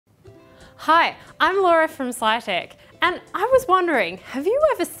Hi, I'm Laura from Scitech, and I was wondering, have you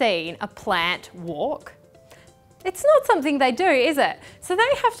ever seen a plant walk? It's not something they do, is it? So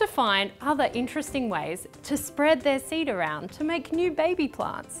they have to find other interesting ways to spread their seed around to make new baby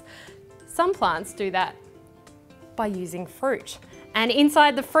plants. Some plants do that by using fruit. And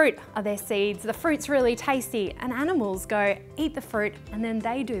inside the fruit are their seeds. The fruit's really tasty, and animals go eat the fruit and then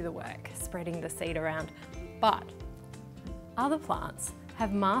they do the work, spreading the seed around. But other plants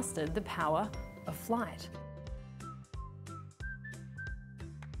have mastered the power of flight.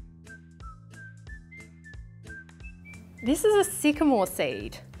 This is a sycamore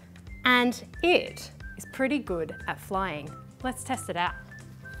seed, and it is pretty good at flying. Let's test it out.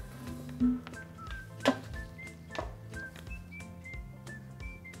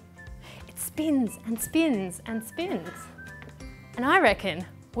 It spins and spins and spins. And I reckon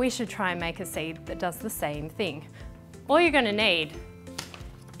we should try and make a seed that does the same thing. All you're going to need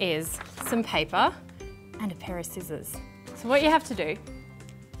is some paper and a pair of scissors. So what you have to do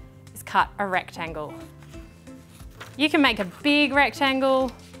is cut a rectangle. You can make a big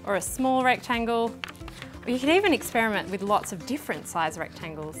rectangle or a small rectangle, or you can even experiment with lots of different size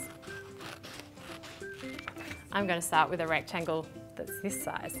rectangles. I'm going to start with a rectangle that's this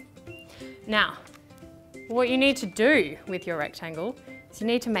size. Now, what you need to do with your rectangle is you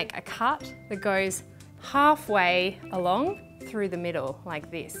need to make a cut that goes halfway along through the middle,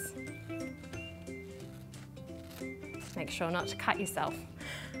 like this. Make sure not to cut yourself.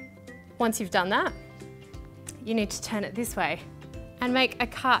 Once you've done that, you need to turn it this way and make a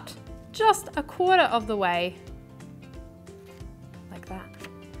cut just a quarter of the way, like that.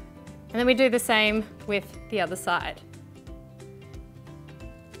 And then we do the same with the other side.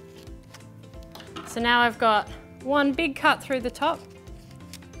 So now I've got one big cut through the top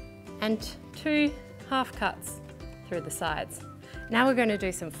and two half cuts through the sides. Now we're going to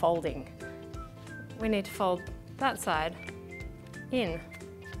do some folding. We need to fold that side in,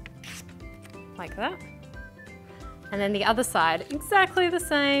 like that. And then the other side, exactly the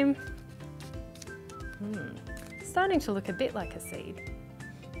same. Starting to look a bit like a seed.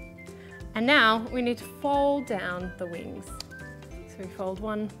 And now we need to fold down the wings. So we fold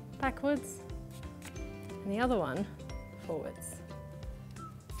one backwards and the other one forwards.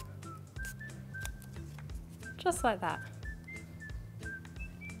 Just like that.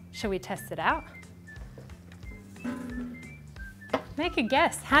 Shall we test it out? Make a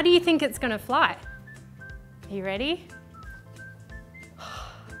guess. How do you think it's going to fly? Are you ready?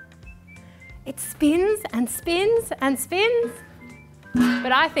 It spins and spins and spins,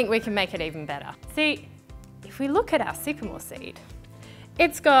 but I think we can make it even better. See, if we look at our sycamore seed,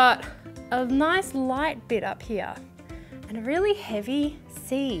 it's got a nice light bit up here and a really heavy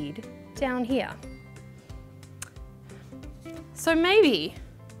seed down here. So maybe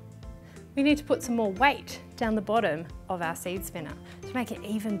we need to put some more weight down the bottom of our seed spinner to make it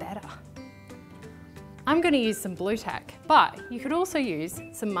even better. I'm going to use some blue tack, but you could also use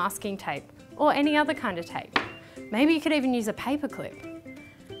some masking tape or any other kind of tape. Maybe you could even use a paper clip.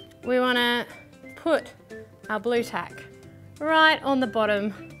 We want to put our blue tack right on the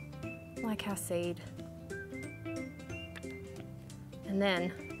bottom, like our seed. And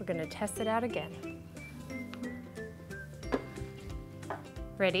then we're going to test it out again.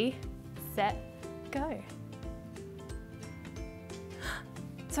 Ready, set, go.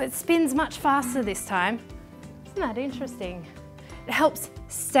 So it spins much faster this time. Isn't that interesting? It helps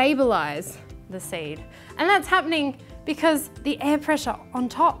stabilize the seed. And that's happening because the air pressure on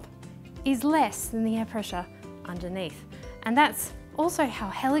top is less than the air pressure underneath. And that's also how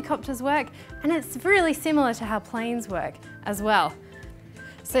helicopters work, and it's really similar to how planes work as well.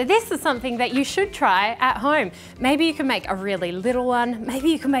 So this is something that you should try at home. Maybe you can make a really little one, maybe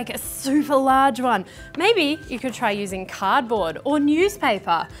you can make a super large one. Maybe you could try using cardboard or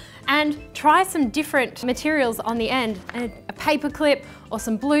newspaper and try some different materials on the end, a paper clip or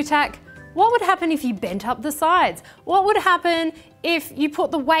some blue tack. What would happen if you bent up the sides? What would happen if you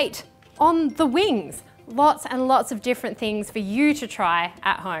put the weight on the wings? Lots and lots of different things for you to try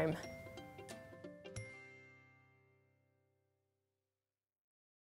at home.